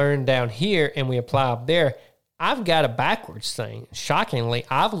much we learn down here and we apply up there. I've got a backwards thing. Shockingly,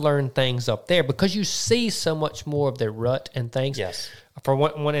 I've learned things up there because you see so much more of the rut and things. Yes. For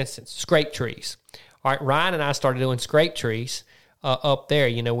one instance, scrape trees. All right, Ryan and I started doing scrape trees up there.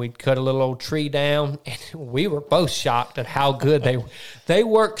 We'd cut a little old tree down, and we were both shocked at how good they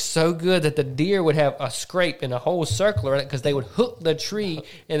worked so good that the deer would have a scrape in a whole circle around it because they would hook the tree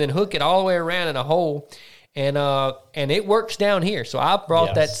and then hook it all the way around in a hole. And it works down here. So I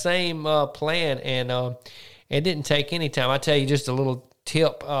brought that same plan, and it didn't take any time. I tell you just a little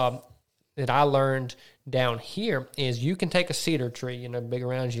tip that I learned down here is you can take a cedar tree, big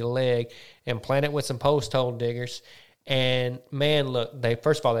around as your leg, and plant it with some post hole diggers. And man, look,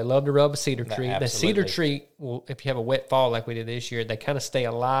 first of all, they love to rub a cedar tree. Absolutely. The cedar tree, if you have a wet fall like we did this year, they kind of stay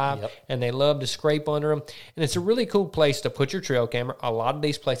alive, and they love to scrape under them. And it's a really cool place to put your trail camera. A lot of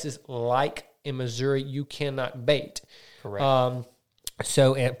these places, like in Missouri, you cannot bait. Correct.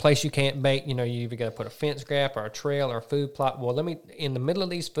 So at a place you can't bait, you either got to put a fence grab or a trail or a food plot. Well, in the middle of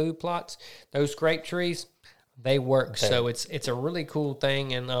these food plots, those scrape trees, they work. Okay. So it's a really cool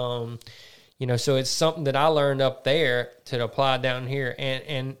thing, and so it's something that I learned up there to apply down here.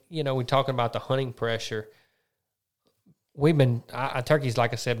 And we're talking about the hunting pressure. We've been, turkeys,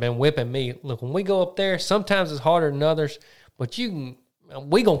 like I said, been whipping me. Look, when we go up there, sometimes it's harder than others, but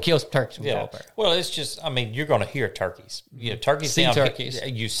we going to kill some turkeys when we go up there. Well, it's just, you're going to hear turkeys. Turkeys. See turkeys.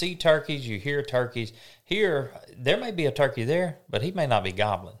 You see turkeys, you hear turkeys. Here, there may be a turkey there, but he may not be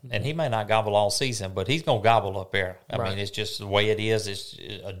gobbling. Mm-hmm. And he may not gobble all season, but he's going to gobble up there. I mean, it's just the way it is. It's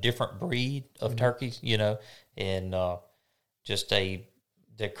a different breed of turkeys, and just a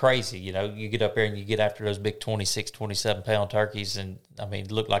they're crazy. You know, you get up there and you get after those big 26, 27-pound turkeys, and, I mean,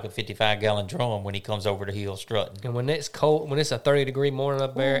 look like a 55-gallon drum when he comes over the hill strutting. And when it's cold, when it's a 30-degree morning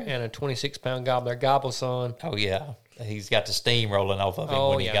up there and a 26-pound gobbler gobbles, son. Oh, yeah. He's got the steam rolling off of him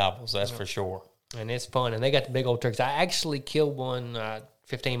when he gobbles, that's for sure. And it's fun. And they got the big old turkeys. I actually killed one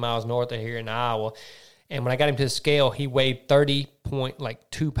 15 miles north of here in Iowa. And when I got him to the scale, he weighed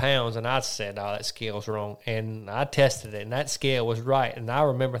 30.2 pounds. And I said, oh, that scale's wrong. And I tested it, and that scale was right. And I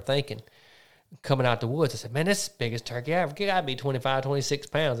remember thinking, coming out the woods, I said, man, this is the biggest turkey ever. It got to be 25, 26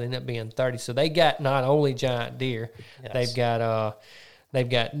 pounds. It ended up being 30. So they got not only giant deer, they've got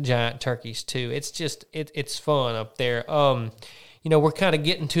giant turkeys too. It's just, it's fun up there. You know, we're kind of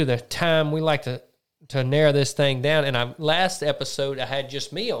getting to the time we like to narrow this thing down. And last episode, I had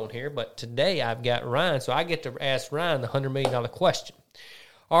just me on here, but today I've got Ryan, so I get to ask Ryan the $100 million question.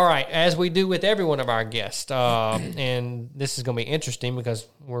 All right, as we do with every one of our guests, and this is going to be interesting because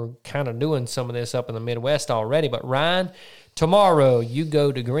we're kind of doing some of this up in the Midwest already, but Ryan, tomorrow you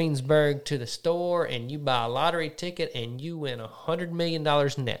go to Greensburg to the store and you buy a lottery ticket and you win $100 million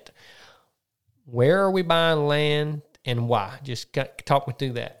net. Where are we buying land and why? Just talk me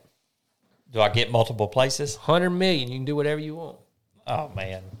through that. Do I get multiple places? $100 million. You can do whatever you want. Oh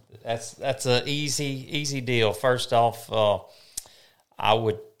man, that's an easy deal. First off, I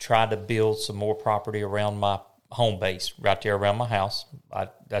would try to build some more property around my home base, right there around my house.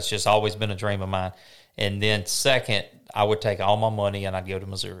 That's just always been a dream of mine. And then second, I would take all my money and I'd go to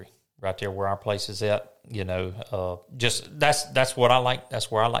Missouri, right there where our place is at. You know, just that's what I like. That's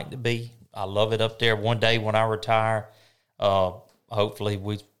where I like to be. I love it up there. One day when I retire, hopefully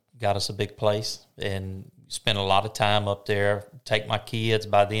we got us a big place and spend a lot of time up there. Take my kids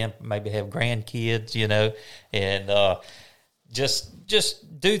by then, maybe have grandkids, you know, and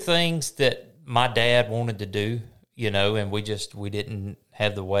just do things that my dad wanted to do, you know, and we didn't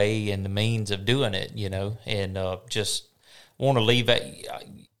have the way and the means of doing it, you know, and just want to leave it.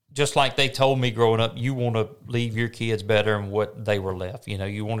 Just like they told me growing up, you want to leave your kids better than what they were left. You know,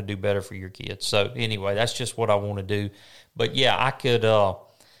 you want to do better for your kids. So anyway, that's just what I want to do. But yeah, I could,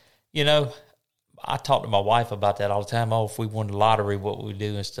 you know, I talk to my wife about that all the time. Oh, if we won the lottery, what would we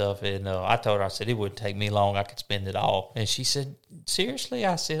do and stuff? And I told her, I said, it wouldn't take me long. I could spend it all. And she said, seriously?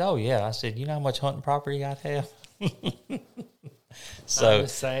 I said, oh, yeah. I said, you know how much hunting property I'd have? So,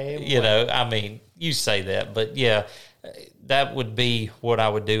 you know, I mean, you say that, but yeah, that would be what I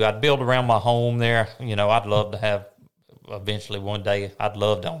would do. I'd build around my home there. You know, I'd love to have eventually one day, I'd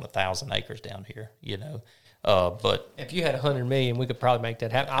love to own 1,000 acres down here, you know. But if you had $100 million, we could probably make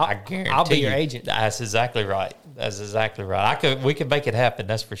that happen. I guarantee I'll be your agent. That's exactly right. We could make it happen.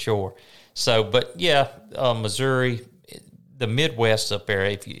 That's for sure. So, but yeah, Missouri, the Midwest up there.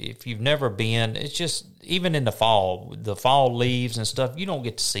 If you've never been, it's just even in the fall leaves and stuff. You don't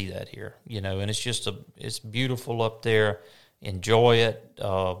get to see that here, you know. And it's beautiful up there. Enjoy it,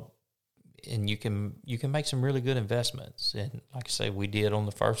 and you can make some really good investments. And like I say, we did on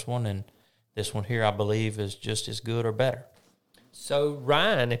the first one, and this one here, I believe, is just as good or better. So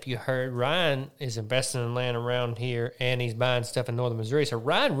Ryan, if you heard, Ryan is investing in land around here, and he's buying stuff in northern Missouri. So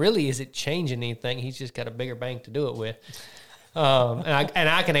Ryan really isn't changing anything. He's just got a bigger bank to do it with. And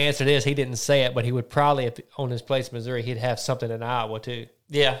I can answer this. He didn't say it, but he would probably, if on his place in Missouri, he'd have something in Iowa too.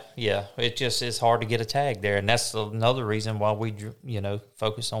 Yeah. It just is hard to get a tag there, and that's another reason why we, you know,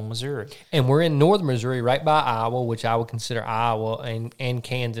 focus on Missouri. And we're in northern Missouri, right by Iowa, which I would consider Iowa and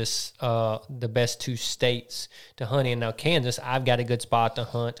Kansas the best two states to hunt in. Now, Kansas, I've got a good spot to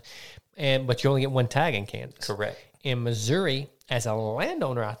hunt, but you only get one tag in Kansas. Correct. In Missouri, as a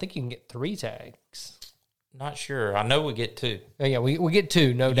landowner, I think you can get 3 tags. Not sure. I know we get 2. Oh, yeah, we get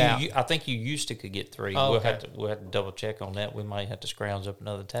 2, no doubt. I think you used to could get 3. Oh, we'll okay. have to double check on that. We might have to scrounge up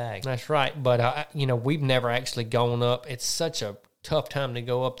another tag. That's right. But, you know, we've never actually gone up. It's such a tough time to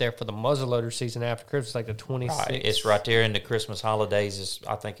go up there for the muzzleloader season after Christmas, like the 26th. Right. It's right there in the Christmas holidays.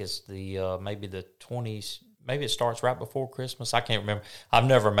 I think it's the maybe the 20s. Maybe it starts right before Christmas. I can't remember. I've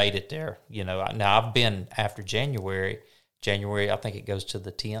never made it there. You know, now I've been after January, I think it goes to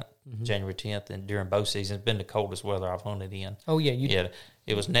the 10th, January 10th, and during bow season, it's been the coldest weather I've hunted in. Oh, yeah.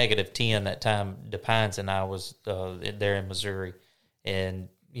 It was -10 that time. DePines and I was there in Missouri. And,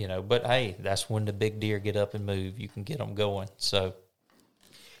 you know, but hey, that's when the big deer get up and move. You can get them going. So,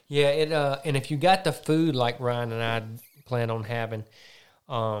 yeah, and if you got the food like Ryan and I plan on having,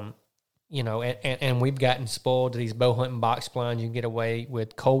 you know, and we've gotten spoiled to these bow hunting box blinds. You can get away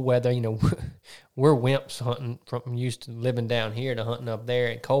with cold weather. You know, we're wimps hunting from used to living down here to hunting up there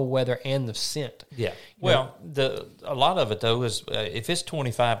at cold weather and the scent. Yeah. Well, a lot of it, though, is if it's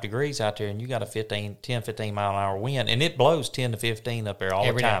 25 degrees out there and you got a 10, 15 mile an hour wind, and it blows 10 to 15 up there all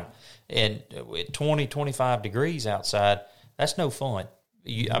Every the time. day. And at 20, 25 degrees outside, that's no fun.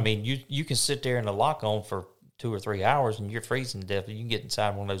 I mean, you can sit there in the lock on for 2 or 3 hours and you're freezing to death. You can get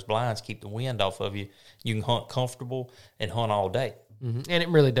inside one of those blinds, keep the wind off of you. You can hunt comfortable and hunt all day. Mm-hmm. And it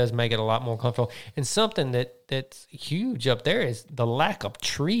really does make it a lot more comfortable. And something that's huge up there is the lack of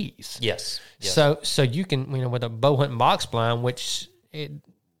trees. Yes. So you can, you know, with a bow hunting box blind, which you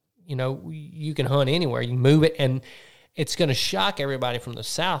know, you can hunt anywhere. You can move it, and it's going to shock everybody from the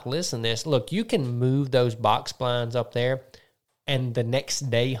south. Listen to this. Look, you can move those box blinds up there and the next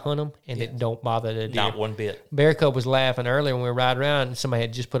day hunt them, and it don't bother the deer. Not one bit. Bear Cub was laughing earlier when we were riding around, and somebody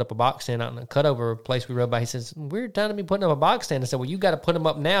had just put up a box stand out in a cutover place we rode by. He says, "We're trying to be putting up a box stand." I said, "Well, you got to put them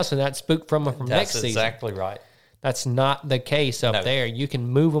up now so not spook from them from next season." That's exactly right. That's not the case up there. You can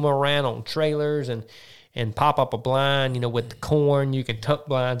move them around on trailers and pop up a blind, you know, with the corn. You can tuck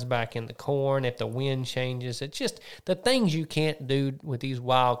blinds back in the corn if the wind changes. It's just the things you can't do with these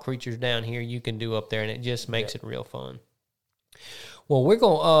wild creatures down here, you can do up there, and it just makes it real fun. Well, we're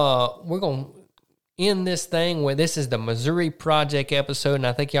gonna end this thing where this is the Missouri Project episode, and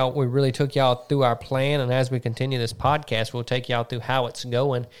I think we really took y'all through our plan, and as we continue this podcast, we'll take y'all through how it's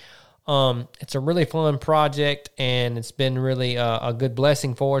going. It's a really fun project, and it's been really a good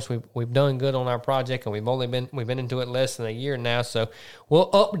blessing for us. We've done good on our project, and we've been into it less than a year now. So we'll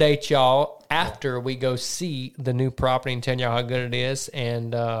update y'all after we go see the new property and tell y'all how good it is.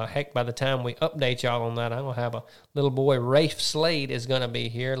 And heck, by the time we update y'all on that, I'm gonna have a little boy, Rafe Slade, is gonna be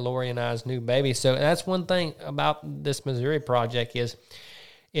here, Lori and I's new baby. So that's one thing about this Missouri Project is,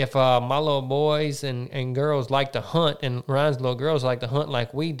 if my little boys and girls like to hunt, and Ryan's little girls like to hunt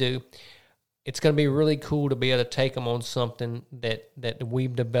like we do, it's going to be really cool to be able to take them on something that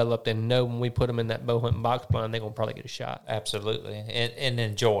we've developed and know when we put them in that bow hunting box blind, they're going to probably get a shot. Absolutely, and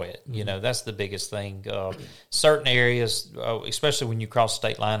enjoy it. You know, that's the biggest thing. Certain areas, especially when you cross the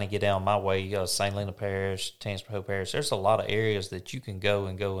state line and get down my way, St. Helena Parish, Tangipahoa Parish, there's a lot of areas that you can go,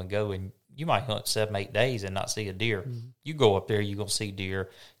 and you might hunt 7-8 days and not see a deer. Mm-hmm. You go up there, you're going to see deer.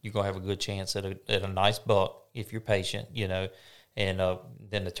 You're going to have a good chance at a nice buck if you're patient, you know. And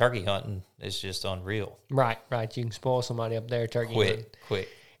then the turkey hunting is just unreal. Right. You can spoil somebody up there turkey hunting. Quick.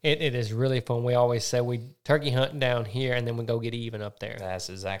 It is really fun. We always say we turkey hunt down here, and then we go get even up there. That's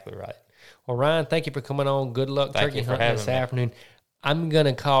exactly right. Well, Ryan, thank you for coming on. Good luck turkey hunting this afternoon. I'm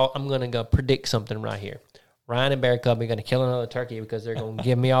going to go predict something right here. Ryan and Bear Cub are going to kill another turkey because they're going to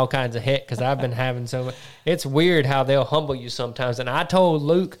give me all kinds of heck because I've been having so much. It's weird how they'll humble you sometimes. And I told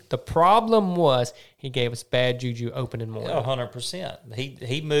Luke the problem was he gave us bad juju opening morning. 100%.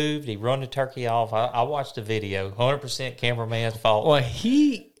 He moved. He run the turkey off. I watched the video. 100% cameraman's fault. Well,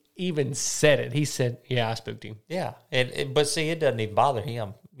 he even said it. He said, "Yeah, I spooked him." Yeah, but see, it doesn't even bother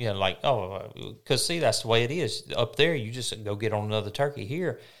him. You know, like, because see, that's the way it is. Up there, you just go get on another turkey.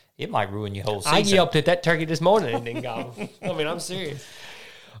 Here, it might ruin your whole season. I yelped at that turkey this morning and didn't go. I mean, I'm serious.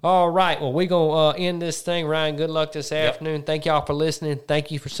 All right. Well, we're going to end this thing. Ryan, good luck this afternoon. Thank y'all for listening.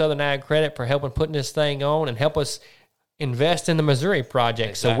 Thank you for Southern Ag Credit for helping putting this thing on and help us invest in the Missouri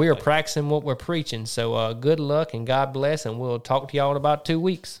Project. Exactly. So we are practicing what we're preaching. So good luck and God bless, and we'll talk to y'all in about 2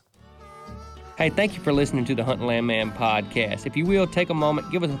 weeks. Hey, thank you for listening to the Hunting Land Man podcast. If you will, take a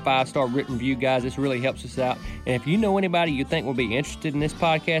moment, give us a 5-star written review, guys. This really helps us out. And if you know anybody you think will be interested in this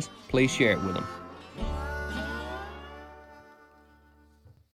podcast, please share it with them.